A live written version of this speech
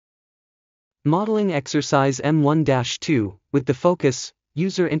Modeling exercise M1-2, with the focus,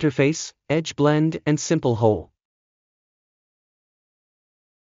 user interface, edge blend and simple hole.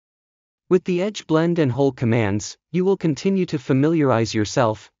 With the edge blend and hole commands, you will continue to familiarize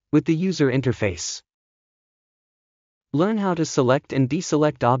yourself with the user interface. Learn how to select and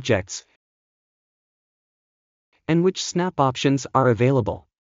deselect objects and which snap options are available.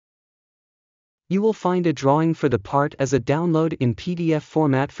 You will find a drawing for the part as a download in PDF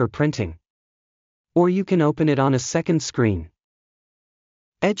format for printing. Or you can open it on a second screen.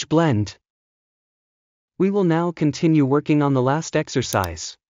 Edge blend. We will now continue working on the last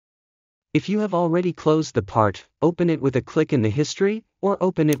exercise. If you have already closed the part, open it with a click in the history, or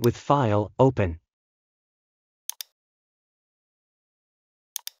open it with File, Open.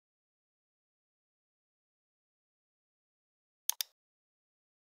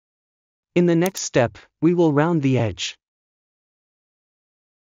 In the next step, we will round the edge.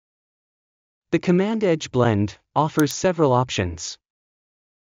 The command Edge Blend offers several options.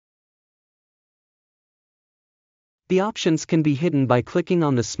 The options can be hidden by clicking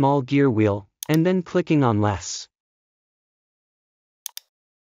on the small gear wheel, and then clicking on Less.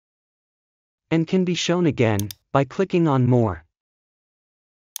 And can be shown again, by clicking on More.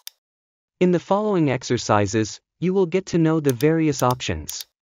 In the following exercises, you will get to know the various options.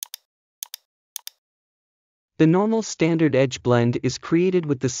 The normal standard edge blend is created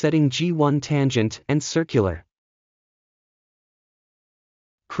with the setting G1 tangent and circular.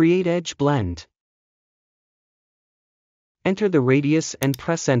 Create edge blend. Enter the radius and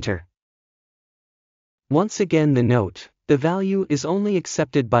press Enter. Once again the note, the value is only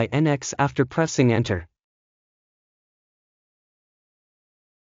accepted by NX after pressing Enter.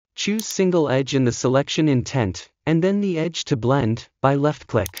 Choose single edge in the selection intent, and then the edge to blend, by left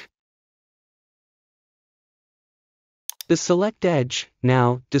click. The select edge,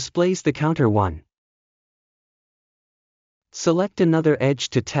 now, displays the counter 1. Select another edge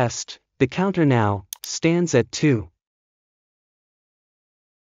to test, the counter now, stands at 2.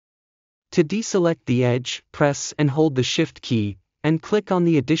 To deselect the edge, press and hold the Shift key, and click on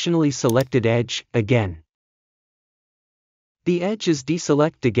the additionally selected edge, again. The edge is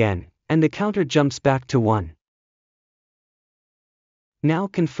deselected again, and the counter jumps back to 1. Now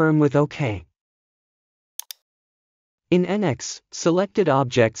confirm with OK. In NX, selected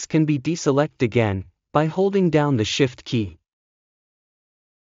objects can be deselected again, by holding down the Shift key.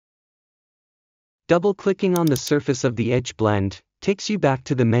 Double-clicking on the surface of the edge blend takes you back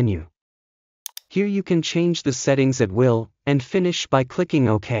to the menu. Here you can change the settings at will, and finish by clicking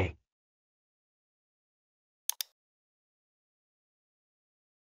OK.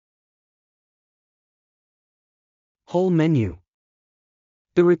 Hole menu.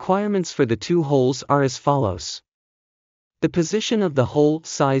 The requirements for the two holes are as follows. The position of the hole,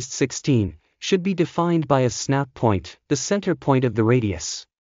 sized 16, should be defined by a snap point, the center point of the radius.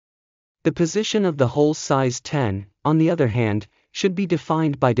 The position of the hole size 10, on the other hand, should be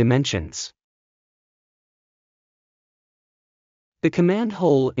defined by dimensions. The command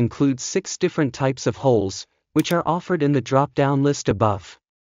hole includes 6 different types of holes, which are offered in the drop-down list above.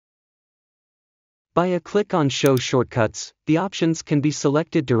 By a click on Show Shortcuts, the options can be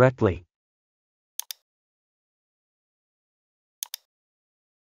selected directly.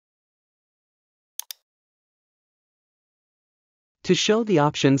 To show the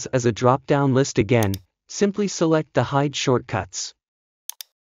options as a drop-down list again, simply select the Hide Shortcuts.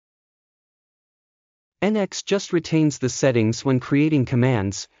 NX just retains the settings when creating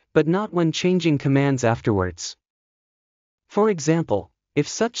commands, but not when changing commands afterwards. For example, if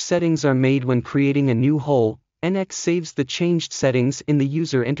such settings are made when creating a new hole, NX saves the changed settings in the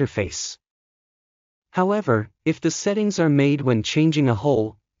user interface. However, if the settings are made when changing a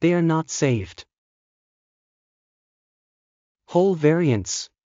hole, they are not saved. Hole variants.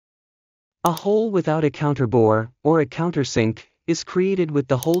 A hole without a counterbore, or a countersink, is created with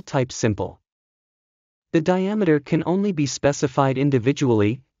the hole type simple. The diameter can only be specified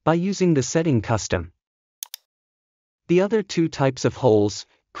individually, by using the setting custom. The other two types of holes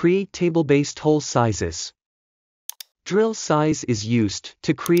create table-based hole sizes. Drill size is used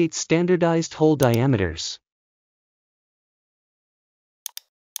to create standardized hole diameters.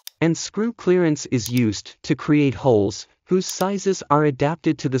 And screw clearance is used to create holes whose sizes are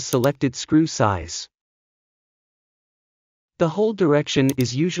adapted to the selected screw size. The hole direction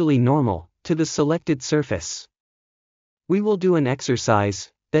is usually normal to the selected surface. We will do an exercise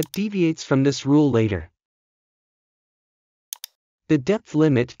that deviates from this rule later. The depth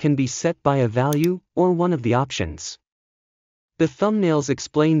limit can be set by a value or one of the options. The thumbnails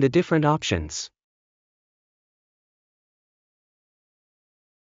explain the different options.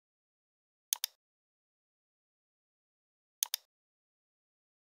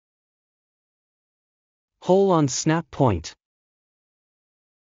 Hole on snap point.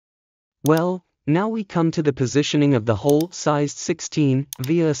 Well, now we come to the positioning of the hole sized 16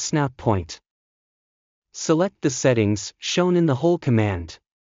 via a snap point. Select the settings shown in the hole command.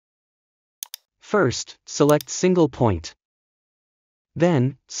 First, select single point.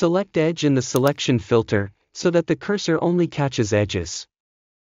 Then, select edge in the selection filter, so that the cursor only catches edges.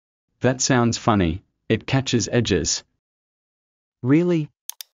 That sounds funny, it catches edges. Really?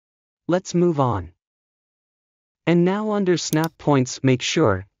 Let's move on. And now under snap points, make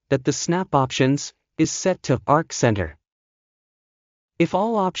sure that the snap options is set to arc center. If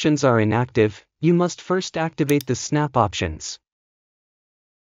all options are inactive, you must first activate the snap options.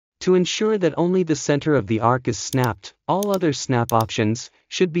 To ensure that only the center of the arc is snapped, all other snap options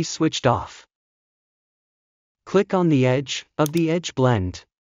should be switched off. Click on the edge of the edge blend.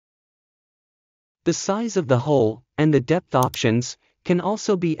 The size of the hole and the depth options can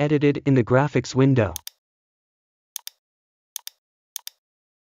also be edited in the graphics window.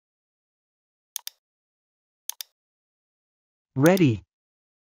 Ready.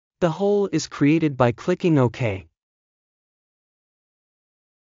 The hole is created by clicking OK.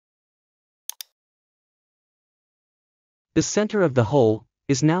 The center of the hole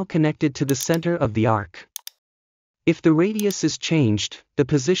is now connected to the center of the arc. If the radius is changed, the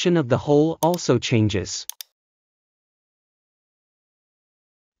position of the hole also changes.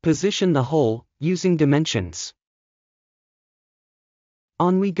 Position the hole using dimensions.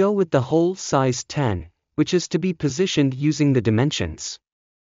 On we go with the hole size 10, which is to be positioned using the dimensions.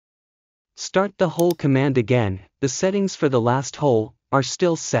 Start the hole command again. The settings for the last hole are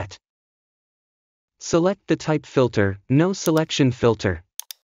still set. Select the type filter, no selection filter.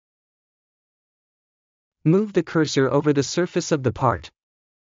 Move the cursor over the surface of the part.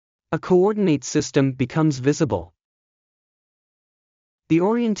 A coordinate system becomes visible. The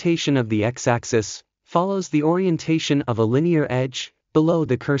orientation of the x-axis follows the orientation of a linear edge below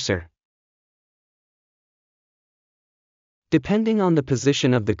the cursor. Depending on the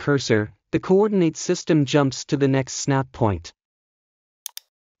position of the cursor, the coordinate system jumps to the next snap point.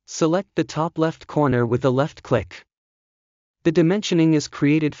 Select the top left corner with a left click. The dimensioning is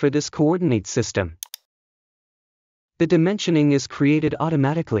created for this coordinate system. The dimensioning is created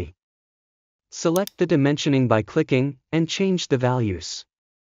automatically. Select the dimensioning by clicking and change the values.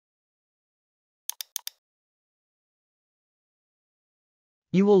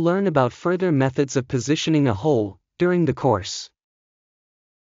 You will learn about further methods of positioning a hole during the course.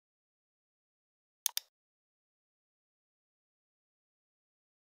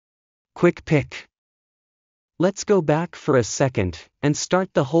 QuickPick. Let's go back for a second and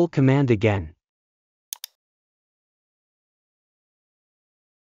start the hole command again.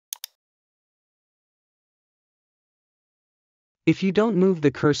 If you don't move the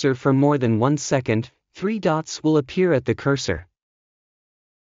cursor for more than 1 second, 3 dots will appear at the cursor.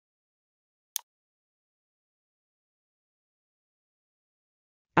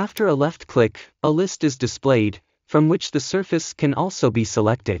 After a left click, a list is displayed, from which the surface can also be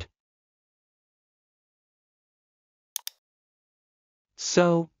selected.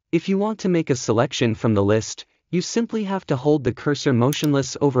 So, if you want to make a selection from the list, you simply have to hold the cursor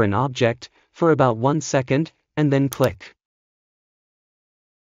motionless over an object for about 1 second, and then click.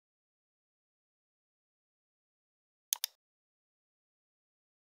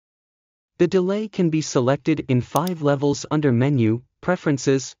 The delay can be selected in 5 levels under Menu,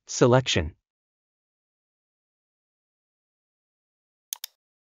 Preferences, Selection.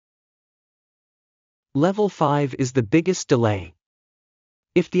 Level 5 is the biggest delay.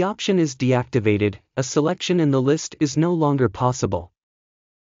 If the option is deactivated, a selection in the list is no longer possible.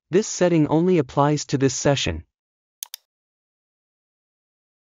 This setting only applies to this session.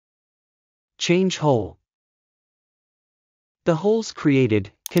 Change hole. The holes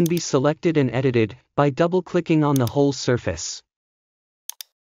created can be selected and edited by double-clicking on the hole surface.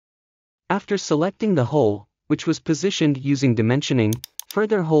 After selecting the hole, which was positioned using dimensioning,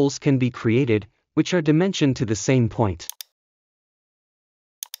 further holes can be created, which are dimensioned to the same point.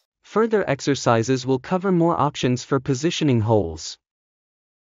 Further exercises will cover more options for positioning holes.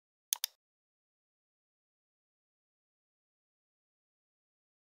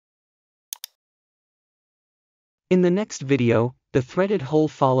 In the next video, the threaded hole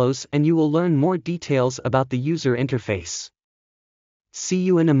follows and you will learn more details about the user interface. See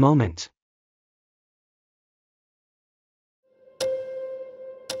you in a moment.